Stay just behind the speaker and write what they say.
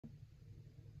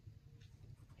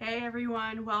Hey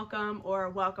everyone, welcome or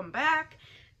welcome back.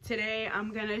 Today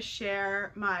I'm gonna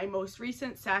share my most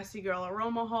recent Sassy Girl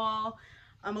Aroma haul.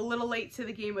 I'm a little late to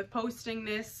the game with posting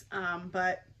this,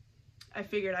 but I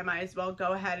figured I might as well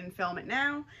go ahead and film it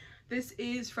now. This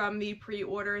is from the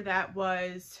pre-order that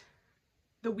was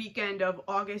the weekend of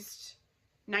August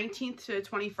 19th to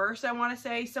 21st, I want to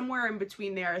say, somewhere in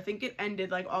between there. I think it ended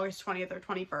like August 20th or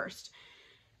 21st.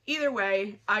 Either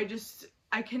way,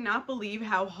 I cannot believe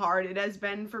how hard it has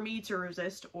been for me to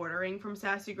resist ordering from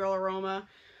Sassy Girl Aroma.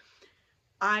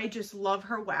 I just love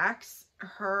her wax.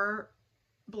 Her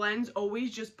blends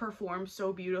always just perform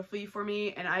so beautifully for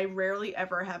me, and I rarely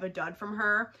ever have a dud from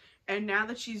her. And now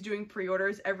that she's doing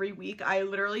pre-orders every week, I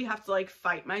literally have to like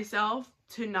fight myself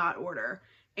to not order.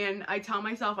 And I tell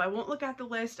myself I won't look at the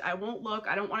list, I won't look,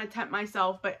 I don't want to tempt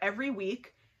myself, but every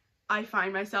week I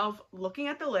find myself looking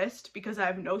at the list because I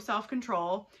have no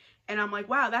self-control. And I'm like,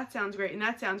 wow, that sounds great, and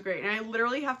that sounds great. And I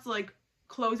literally have to like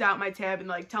close out my tab and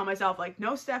like tell myself like,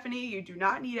 no, Stephanie, you do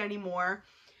not need any more.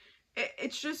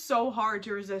 It's just so hard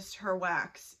to resist her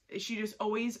wax. She just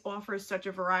always offers such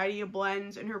a variety of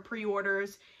blends in her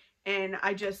pre-orders. And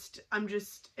I'm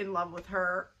just in love with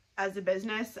her as a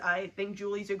business. I think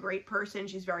Julie's a great person.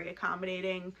 She's very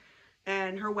accommodating,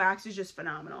 and her wax is just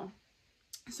phenomenal.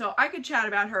 So I could chat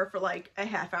about her for like a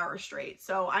half hour straight.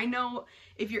 So I know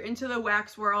if you're into the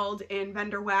wax world and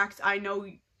vendor wax, I know,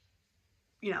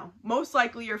 you know, most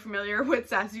likely you're familiar with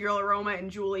Sassy Girl Aroma and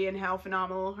Julie and how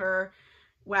phenomenal her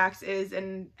wax is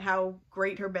and how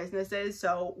great her business is.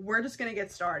 So we're just gonna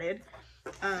get started.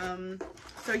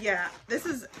 So yeah, this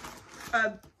is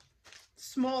a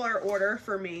smaller order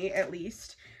for me, at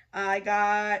least. I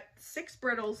got 6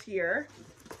 brittles here,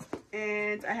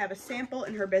 and I have a sample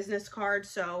in her business card.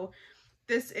 So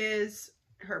this is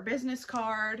her business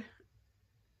card.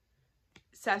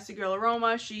 Sassy Girl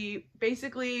Aroma, she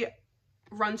basically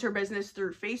runs her business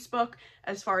through Facebook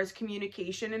as far as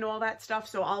communication and all that stuff.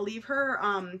 So I'll leave her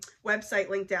website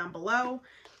link down below.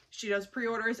 She does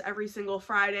pre-orders every single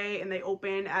Friday, and they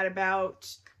open at about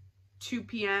 2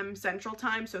 p.m. Central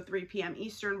Time, so 3 p.m.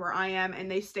 Eastern where I am, and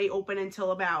they stay open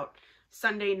until about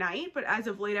Sunday night. But as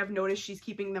of late, I've noticed she's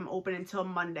keeping them open until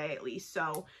Monday at least,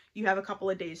 so you have a couple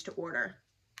of days to order.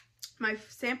 My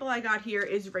sample I got here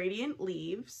is Radiant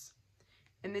Leaves,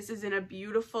 and this is in a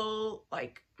beautiful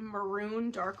like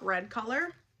maroon dark red color.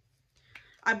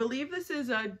 I believe this is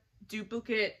a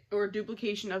duplicate or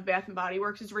duplication of Bath & Body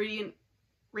Works' Radiant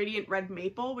Red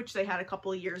Maple, which they had a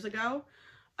couple of years ago.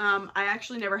 I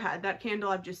actually never had that candle.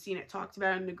 I've just seen it talked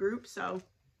about in the group, so.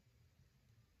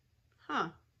 Huh.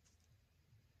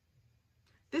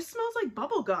 This smells like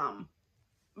bubble gum.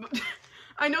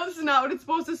 I know this is not what it's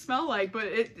supposed to smell like, but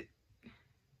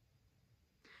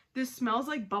this smells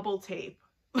like bubble tape.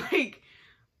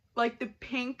 Like the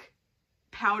pink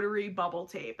powdery bubble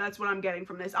tape. That's what I'm getting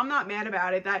from this. I'm not mad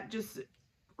about it. That just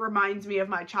reminds me of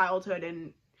my childhood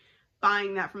and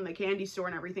buying that from the candy store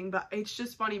and everything, but it's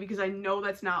just funny because I know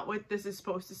that's not what this is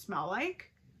supposed to smell like.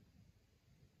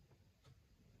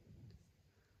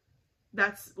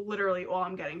 That's literally all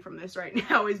I'm getting from this right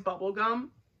now is bubble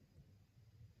gum.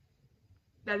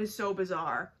 That is so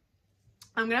bizarre.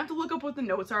 I'm gonna have to look up what the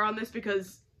notes are on this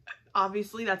because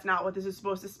obviously that's not what this is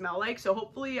supposed to smell like. So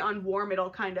hopefully on warm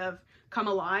it'll kind of come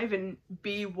alive and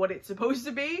be what it's supposed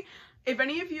to be. If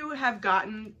any of you have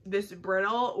gotten this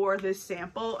brittle or this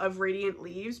sample of Radiant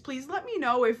Leaves, please let me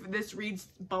know if this reads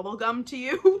bubblegum to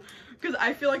you because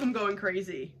I feel like I'm going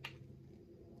crazy.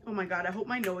 Oh my god, I hope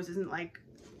my nose isn't like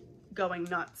going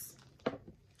nuts.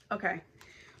 Okay,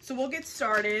 so we'll get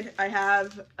started. I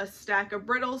have a stack of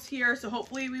brittles here, so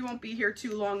hopefully we won't be here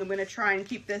too long. I'm going to try and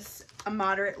keep this a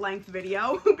moderate length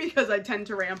video because I tend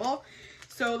to ramble.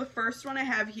 So the first one I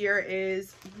have here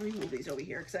is, let me move these over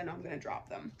here because I know I'm going to drop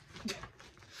them.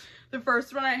 The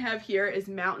first one I have here is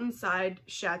Mountainside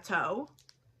Chateau.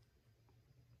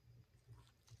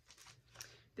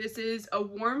 This is a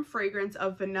warm fragrance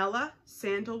of vanilla,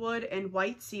 sandalwood, and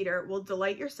white cedar will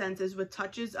delight your senses with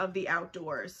touches of the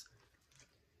outdoors.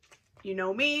 You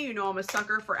know me, you know I'm a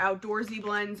sucker for outdoorsy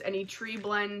blends, any tree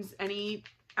blends, any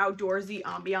outdoorsy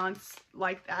ambiance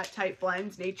like that type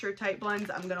blends, nature type blends,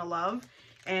 I'm gonna love.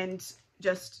 And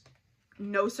just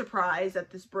no surprise that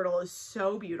this brittle is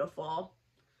so beautiful.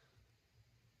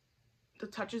 The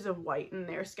touches of white in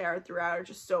there scattered throughout are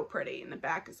just so pretty, and the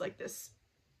back is like this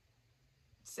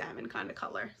salmon kind of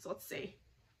color. So let's see.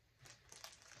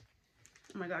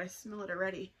 Oh my god, I smell it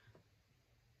already.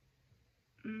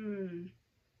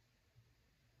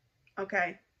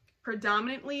 Okay,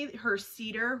 predominantly her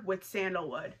cedar with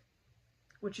sandalwood,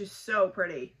 which is so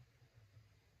pretty.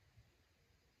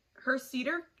 Her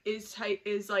cedar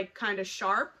is like kind of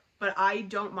sharp, but I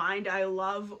don't mind. I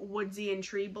love woodsy and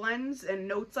tree blends and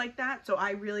notes like that, so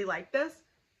I really like this.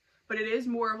 But it is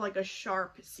more of like a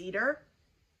sharp cedar.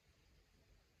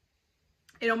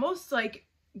 It almost like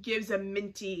gives a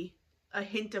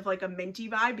hint of like a minty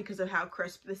vibe because of how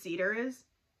crisp the cedar is.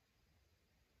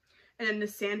 And then the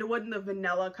sandalwood and the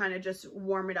vanilla kind of just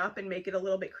warm it up and make it a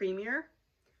little bit creamier.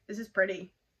 This is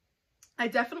pretty. I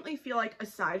definitely feel like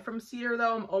aside from cedar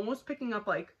though, I'm almost picking up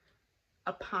like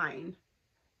a pine.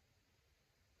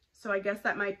 So I guess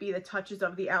that might be the touches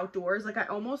of the outdoors. Like I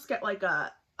almost get like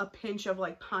a pinch of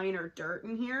like pine or dirt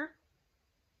in here.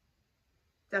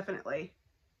 Definitely.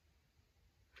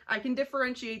 I can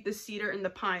differentiate the cedar and the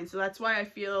pine, so that's why I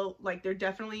feel like there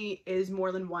definitely is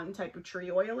more than one type of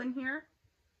tree oil in here.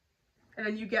 And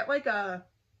then you get like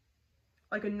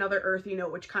another earthy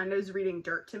note, which kind of is reading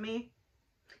dirt to me.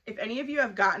 If any of you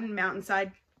have gotten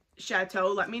Mountainside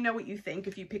Chateau, let me know what you think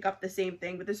if you pick up the same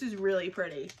thing, but this is really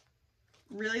pretty.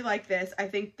 Really like this. I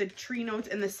think the tree notes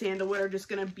and the sandalwood are just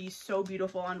going to be so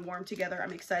beautiful on warm together.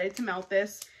 I'm excited to melt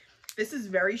this. This is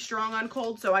very strong on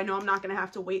cold, so I know I'm not going to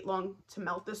have to wait long to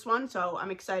melt this one, so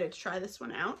I'm excited to try this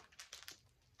one out.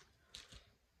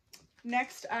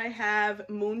 Next, I have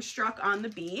Moonstruck on the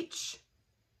Beach.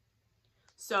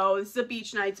 So this is a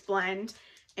Beach Nights blend,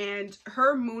 and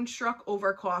her Moonstruck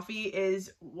over coffee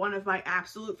is one of my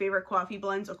absolute favorite coffee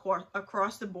blends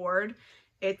across the board.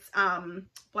 It's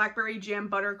blackberry jam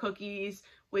butter cookies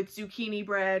with zucchini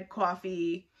bread,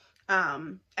 coffee.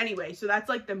 Anyway, so that's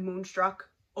like the Moonstruck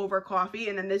over coffee,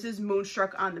 and then this is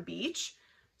Moonstruck on the Beach.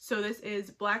 So this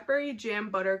is blackberry jam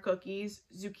butter cookies,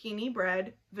 zucchini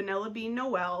bread, vanilla bean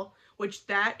Noel, which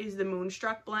that is the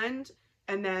Moonstruck blend,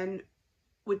 and then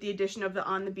with the addition of the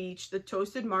on the beach, the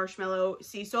toasted marshmallow,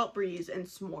 sea salt breeze, and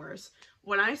s'mores.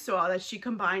 When I saw that she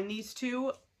combined these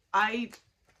two,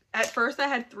 at first I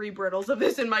had 3 brittles of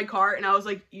this in my cart, and I was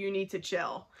like, you need to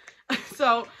chill.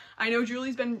 So I know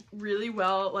Julie's been really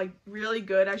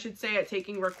good, I should say, at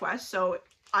taking requests, so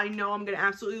I know I'm going to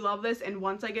absolutely love this, and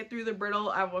once I get through the brittle,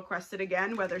 I will request it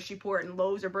again. Whether she pour it in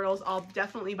loaves or brittles, I'll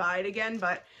definitely buy it again,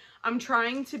 but I'm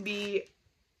trying to be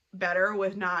better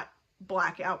with not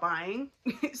blackout buying.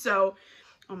 So,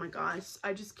 oh my gosh,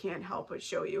 I just can't help but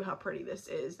show you how pretty this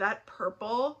is. That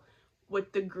purple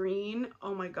with the green,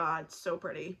 oh my god, so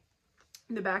pretty.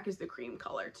 And the back is the cream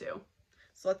color too.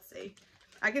 So let's see.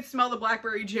 I can smell the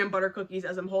blackberry jam butter cookies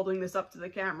as I'm holding this up to the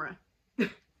camera.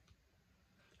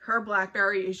 Her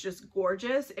blackberry is just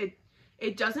gorgeous.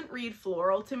 It doesn't read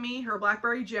floral to me. Her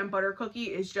blackberry jam butter cookie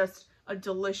is just a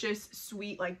delicious,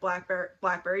 sweet, like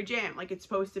blackberry jam, like it's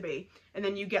supposed to be. And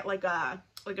then you get like a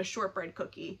shortbread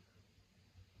cookie,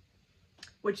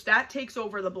 which that takes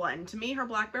over the blend. To me, her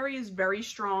blackberry is very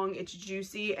strong. It's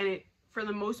juicy, and it, for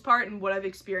the most part, and what I've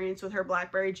experienced with her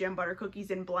blackberry jam butter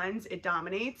cookies in blends, it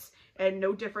dominates, and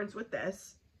no difference with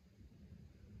this.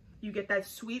 You get that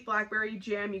sweet blackberry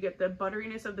jam, you get the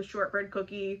butteriness of the shortbread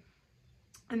cookie,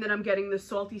 and then I'm getting the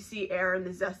salty sea air and the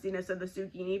zestiness of the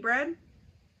zucchini bread.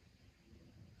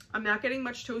 I'm not getting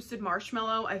much toasted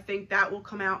marshmallow. I think that will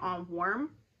come out on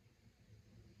warm.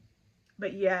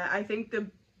 But yeah, I think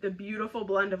the beautiful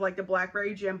blend of like the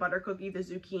blackberry jam butter cookie, the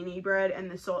zucchini bread, and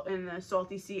the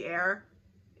salty sea air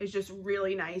is just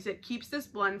really nice. It keeps this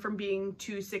blend from being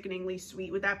too sickeningly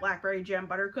sweet with that blackberry jam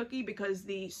butter cookie, because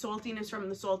the saltiness from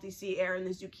the salty sea air and the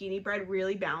zucchini bread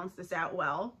really balance this out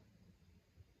well.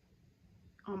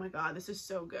 Oh my god, this is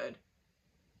so good.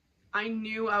 I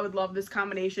knew I would love this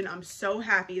combination. I'm so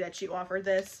happy that she offered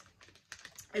this.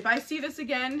 If I see this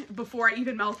again before I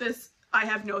even melt this, I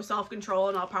have no self-control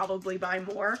and I'll probably buy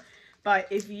more. But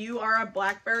if you are a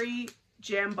blackberry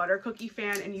jam butter cookie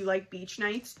fan and you like beach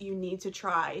nights, you need to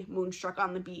try Moonstruck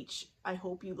on the Beach. I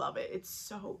hope you love it. It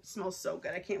smells so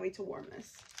good. I can't wait to warm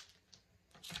this.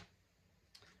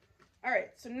 All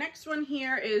right, so next one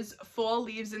here is Fall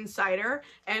Leaves and Cider.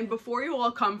 And before you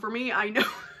all come for me, I know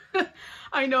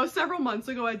I know several months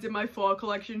ago I did my fall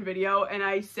collection video and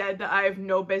I said that I have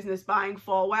no business buying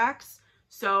fall wax.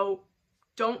 So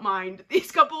don't mind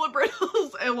these couple of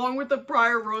brittles along with the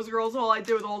prior Rose Girls haul I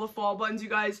did with all the fall blends, you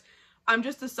guys. I'm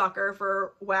just a sucker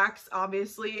for wax,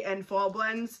 obviously, and fall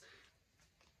blends.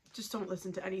 Just don't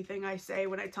listen to anything I say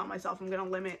when I tell myself I'm going to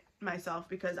limit myself,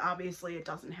 because obviously it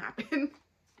doesn't happen.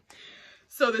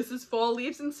 So this is Fall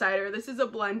Leaves and Cider. This is a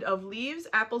blend of leaves,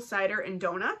 apple cider, and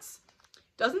donuts.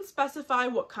 Doesn't specify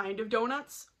what kind of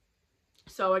donuts,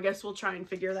 so I guess we'll try and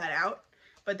figure that out.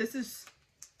 But this is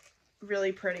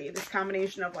really pretty. This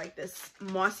combination of like this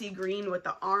mossy green with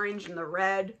the orange and the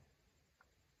red.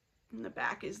 And the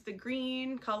back is the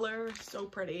green color. So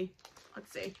pretty.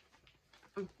 Let's see.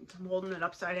 I'm holding it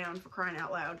upside down for crying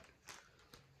out loud.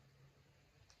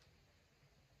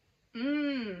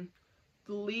 The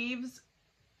leaves,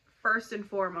 first and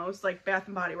foremost, like Bath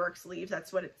and Body Works leaves.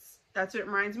 That's what it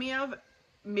reminds me of.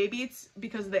 Maybe it's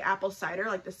because of the apple cider,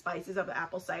 like the spices of the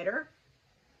apple cider.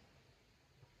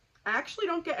 I actually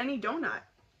don't get any donut.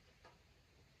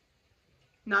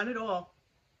 Not at all.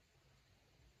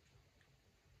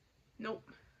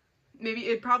 Nope. Maybe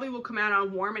it probably will come out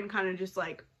on warm and kind of just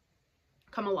like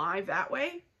come alive that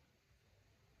way.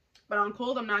 But on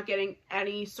cold, I'm not getting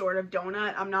any sort of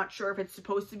donut. I'm not sure if it's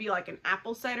supposed to be like an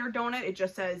apple cider donut. It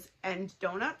just says "and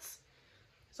donuts."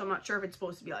 So I'm not sure if it's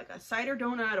supposed to be like a cider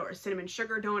donut or a cinnamon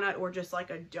sugar donut or just like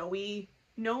a doughy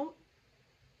note.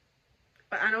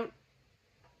 But I don't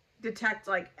detect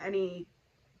like any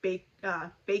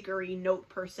bakery note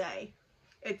per se.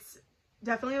 It's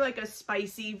definitely like a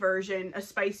spicier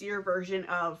version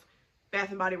of Bath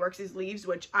and Body Works' leaves,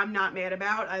 which I'm not mad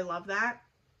about. I love that.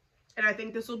 And I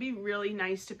think this will be really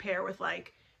nice to pair with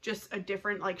like just a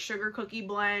different like sugar cookie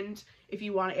blend if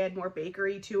you want to add more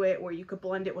bakery to it, or you could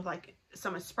blend it with like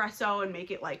some espresso and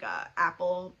make it like a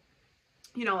apple,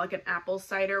 you know, like an apple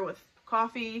cider with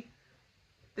coffee.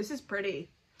 This is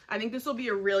pretty. I think this will be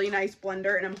a really nice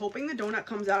blender, and I'm hoping the donut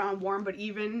comes out on warm, but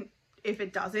even if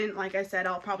it doesn't, like I said,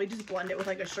 I'll probably just blend it with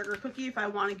like a sugar cookie if I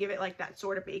want to give it like that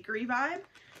sort of bakery vibe.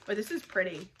 But this is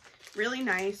pretty. Really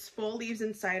nice, full leaves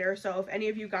and cider. So if any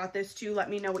of you got this too, let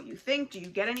me know what you think. Do you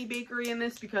get any bakery in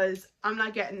this? Because I'm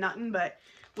not getting nothing, but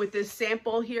with this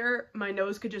sample here, my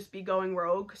nose could just be going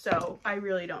rogue. So I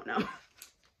really don't know.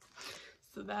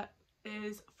 So that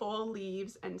is full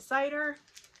leaves and cider.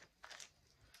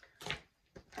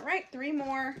 All right, 3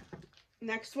 more.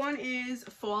 Next one is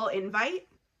Fall Invite.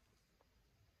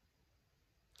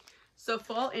 So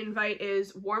Fall Invite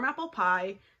is warm apple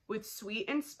pie with sweet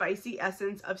and spicy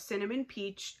essence of cinnamon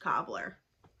peach cobbler.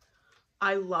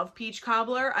 I love peach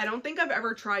cobbler. I don't think I've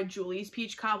ever tried Julie's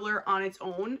peach cobbler on its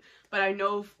own, but I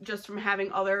know just from having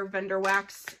other vendor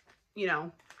wax, you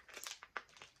know,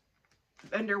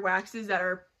 vendor waxes that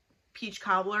are peach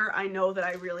cobbler, I know that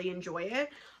I really enjoy it.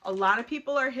 A lot of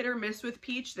people are hit or miss with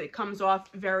peach. That comes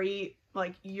off very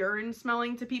like urine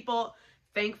smelling to people.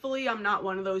 Thankfully, I'm not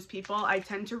one of those people. I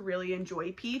tend to really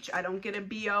enjoy peach. I don't get a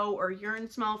BO or urine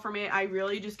smell from it. I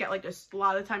really just get like a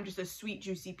lot of the time just a sweet,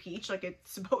 juicy peach like it's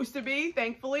supposed to be,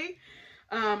 thankfully.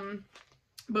 But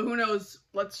who knows?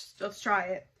 Let's try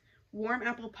it. Warm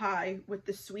apple pie with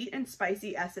the sweet and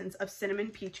spicy essence of cinnamon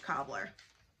peach cobbler.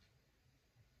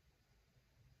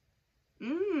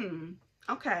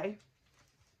 Okay.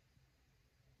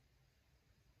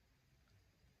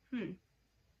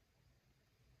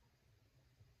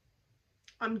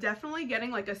 I'm definitely getting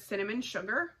like a cinnamon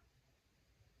sugar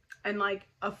and like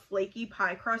a flaky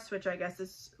pie crust, which I guess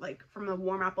is like from the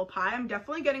warm apple pie. I'm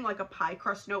definitely getting like a pie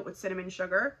crust note with cinnamon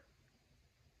sugar.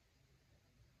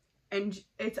 And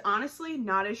it's honestly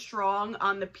not as strong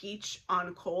on the peach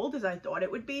on cold as I thought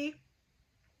it would be.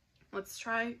 Let's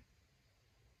try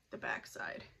the back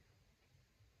side.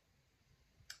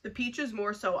 The peach is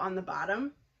more so on the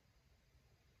bottom.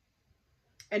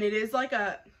 And it is like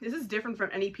this is different from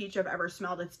any peach I've ever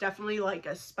smelled. It's definitely like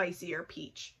a spicier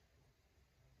peach.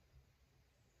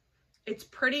 It's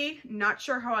pretty. Not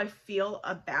sure how I feel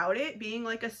about it being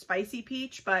like a spicy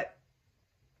peach, but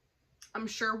I'm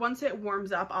sure once it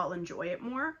warms up, I'll enjoy it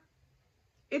more.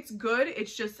 It's good.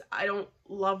 It's just, I don't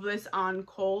love this on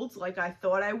cold like I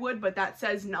thought I would, but that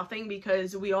says nothing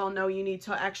because we all know you need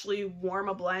to actually warm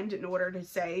a blend in order to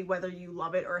say whether you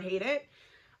love it or hate it.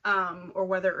 Or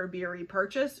whether it would be a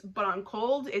repurchase, but on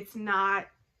cold, it's not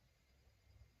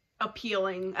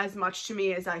appealing as much to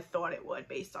me as I thought it would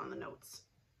based on the notes.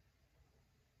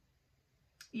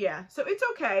 Yeah, so it's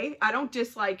okay. I don't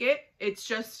dislike it. It's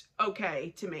just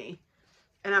okay to me.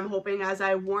 And I'm hoping as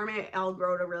I warm it, I'll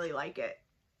grow to really like it.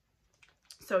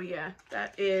 So yeah,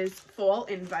 that is Fall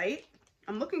Invite.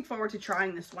 I'm looking forward to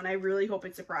trying this one. I really hope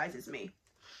it surprises me.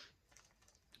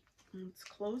 Let's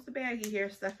close the baggie here,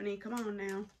 Stephanie. Come on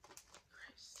now.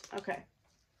 Okay.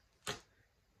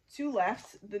 2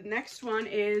 left. The next one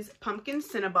is Pumpkin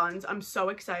Cinnabons. I'm so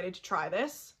excited to try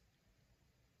this.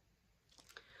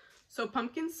 So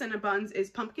Pumpkin Cinnabons is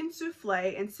pumpkin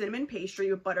souffle and cinnamon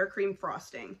pastry with buttercream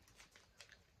frosting.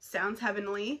 Sounds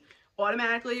heavenly.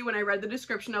 Automatically, when I read the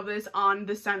description of this on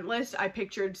the scent list, I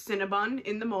pictured Cinnabon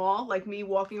in the mall, like me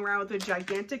walking around with a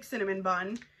gigantic cinnamon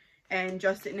bun and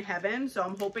just in heaven. So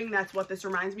I'm hoping that's what this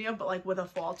reminds me of, but like with a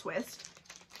fall twist.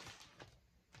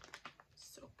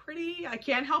 So pretty. I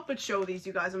can't help but show these,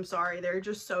 you guys. I'm sorry. They're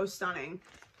just so stunning.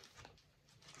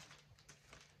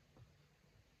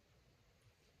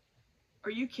 Are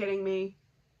you kidding me?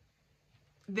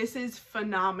 This is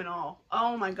phenomenal.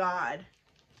 Oh my God.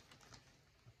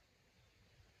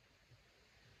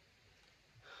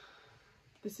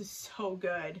 This is so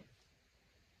good.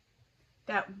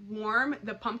 That warm,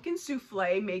 the pumpkin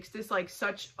souffle makes this like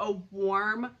such a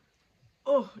warm,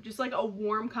 oh, just like a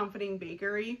warm, comforting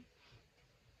bakery.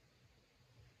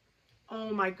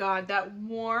 Oh my God, that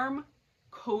warm,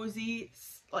 cozy,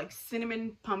 like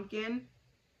cinnamon pumpkin.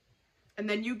 And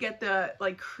then you get the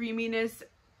like creaminess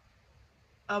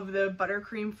of the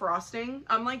buttercream frosting.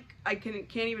 I'm like, I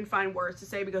can't even find words to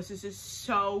say because this is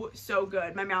so, so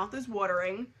good. My mouth is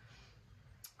watering.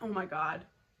 Oh my God.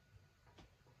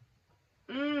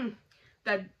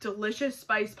 That delicious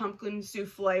spiced pumpkin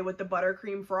souffle with the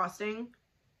buttercream frosting.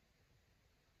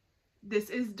 This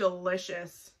is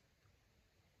delicious.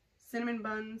 Cinnamon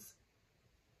buns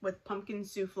with pumpkin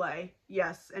souffle.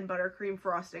 Yes, and buttercream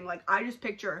frosting. Like, I just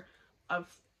picture a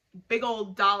big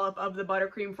old dollop of the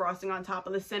buttercream frosting on top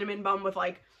of the cinnamon bun with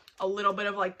like a little bit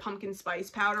of like pumpkin spice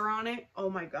powder on it. Oh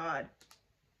my God.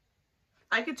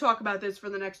 I could talk about this for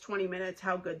the next 20 minutes,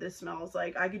 how good this smells.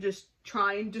 Like, I could just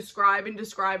try and describe and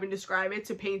describe and describe it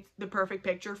to paint the perfect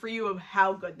picture for you of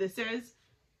how good this is.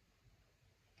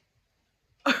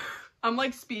 I'm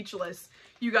like speechless.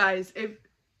 You guys, if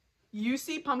you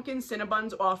see pumpkin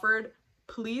Cinnabuns offered,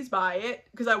 please buy it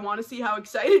because I want to see how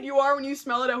excited you are when you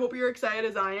smell it. I hope you're excited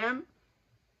as I am.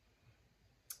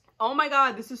 Oh my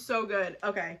God, this is so good.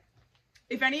 Okay.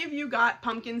 If any of you got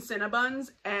pumpkin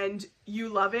Cinnabuns and you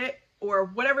love it, or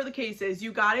whatever the case is,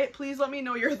 you got it, please let me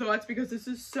know your thoughts because this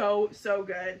is so, so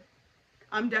good.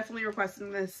 I'm definitely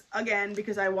requesting this again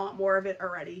because I want more of it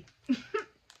already.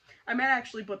 I might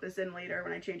actually put this in later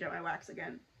when I change out my wax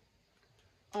again.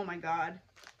 Oh my God.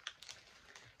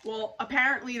 Well,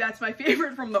 apparently that's my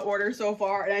favorite from the order so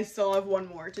far, and I still have one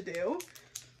more to do.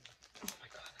 Oh my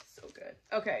God, that's so good.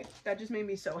 Okay, that just made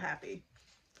me so happy.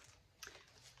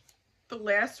 The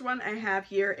last one I have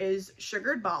here is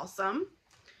sugared balsam.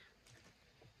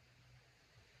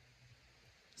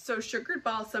 So sugared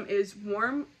balsam is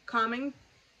warm, calming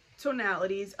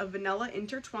tonalities of vanilla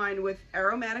intertwined with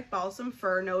aromatic balsam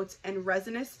fir notes and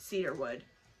resinous cedarwood.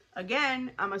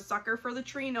 Again, I'm a sucker for the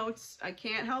tree notes. I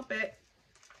can't help it.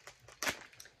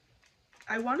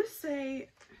 I want to say,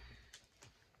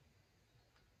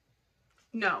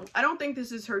 no, I don't think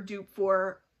this is her dupe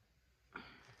for,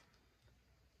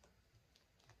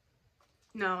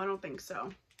 no, I don't think so.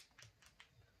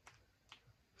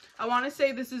 I want to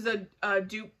say this is a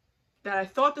dupe that I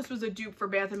thought this was a dupe for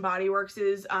Bath & Body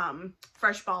Works'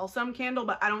 Fresh Balsam candle,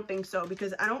 but I don't think so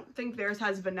because I don't think theirs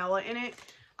has vanilla in it.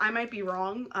 I might be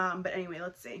wrong, but anyway,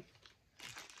 let's see.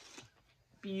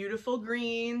 Beautiful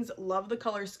greens. Love the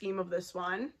color scheme of this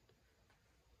one.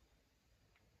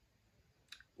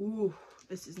 Ooh,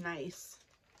 this is nice.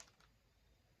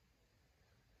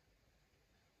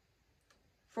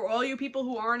 For all you people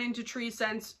who aren't into tree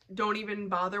scents, don't even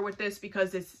bother with this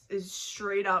because this is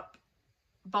straight up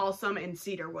balsam and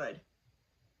cedarwood.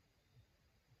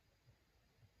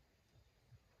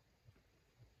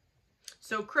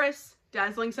 So Chris,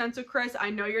 Dazzling Scents of Chris, I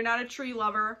know you're not a tree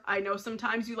lover. I know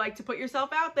sometimes you like to put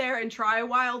yourself out there and try a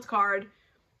wild card.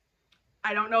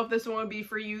 I don't know if this one would be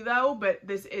for you though, but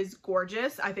this is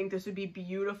gorgeous. I think this would be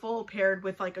beautiful paired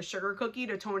with like a sugar cookie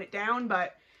to tone it down,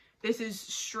 but this is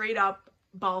straight up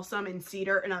balsam and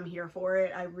cedar and I'm here for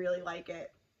it. I really like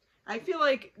it. I feel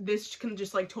like this can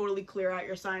just like totally clear out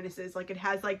your sinuses. Like it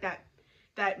has like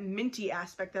that minty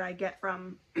aspect that I get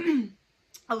from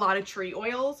a lot of tree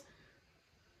oils.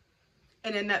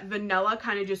 And then that vanilla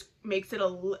kind of just makes it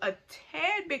a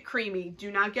tad bit creamy.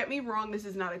 Do not get me wrong, this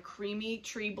is not a creamy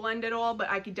tree blend at all, but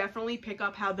I could definitely pick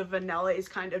up how the vanilla is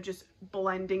kind of just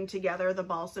blending together the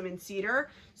balsam and cedar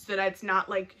so that it's not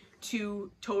like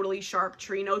two totally sharp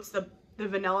tree notes. The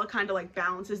vanilla kind of like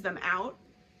balances them out.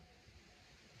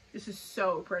 This is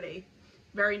so pretty.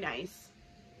 Very nice.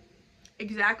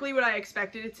 Exactly what I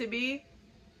expected it to be.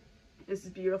 This is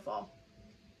beautiful.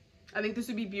 I think this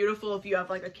would be beautiful if you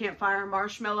have like a campfire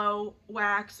marshmallow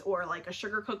wax or like a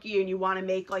sugar cookie and you want to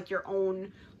make like your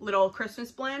own little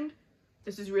Christmas blend.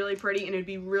 This is really pretty and it'd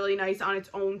be really nice on its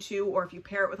own too, or if you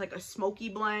pair it with like a smoky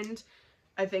blend.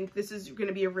 I think this is going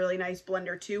to be a really nice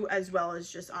blender too, as well as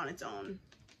just on its own.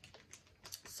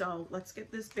 So let's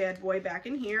get this bad boy back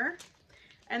in here.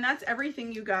 And that's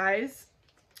everything, you guys.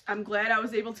 I'm glad I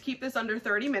was able to keep this under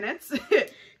 30 minutes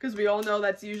because we all know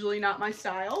that's usually not my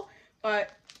style,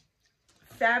 but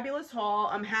fabulous haul.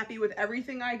 I'm happy with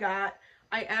everything I got.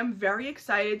 I am very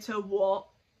excited to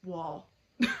wall.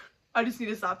 I just need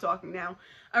to stop talking now.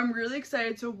 I'm really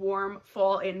excited to warm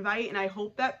fall invite, and I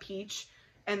hope that peach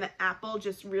and the apple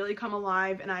just really come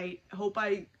alive, and I hope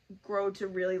I grow to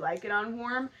really like it on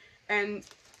warm. And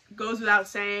goes without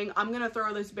saying, I'm gonna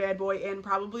throw this bad boy in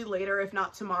probably later, if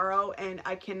not tomorrow, and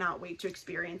I cannot wait to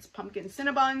experience pumpkin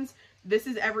Cinnabons. This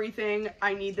is everything.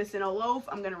 I need this in a loaf.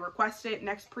 I'm gonna request it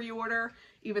next pre-order,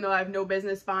 even though I have no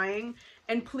business buying.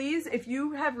 And please, if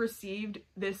you have received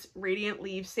this Radiant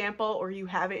Leaves sample, or you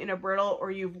have it in a brittle, or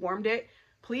you've warmed it,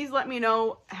 please let me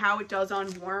know how it does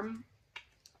on warm.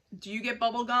 Do you get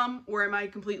bubble gum, or am I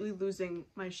completely losing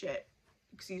my shit?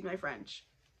 Excuse my French.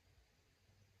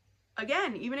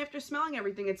 Again, even after smelling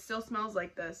everything, it still smells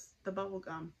like this, the bubble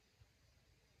gum.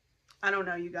 I don't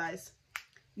know, you guys.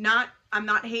 I'm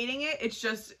not hating it. It's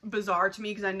just bizarre to me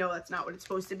because I know that's not what it's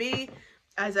supposed to be.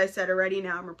 As I said already,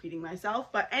 now I'm repeating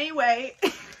myself. But anyway,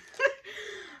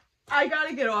 I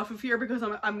gotta get off of here because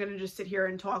I'm gonna just sit here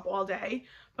and talk all day.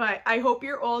 But I hope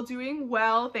you're all doing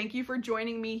well. Thank you for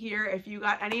joining me here. If you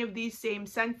got any of these same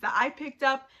scents that I picked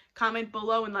up, comment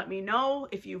below and let me know.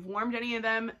 If you've warmed any of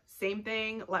them, same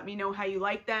thing. Let me know how you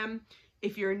like them.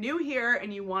 If you're new here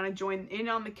and you want to join in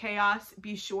on the chaos,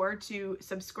 be sure to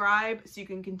subscribe so you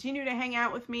can continue to hang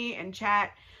out with me and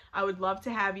chat. I would love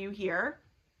to have you here.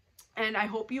 And I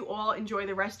hope you all enjoy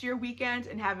the rest of your weekend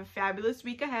and have a fabulous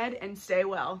week ahead, and stay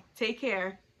well. Take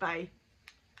care. Bye.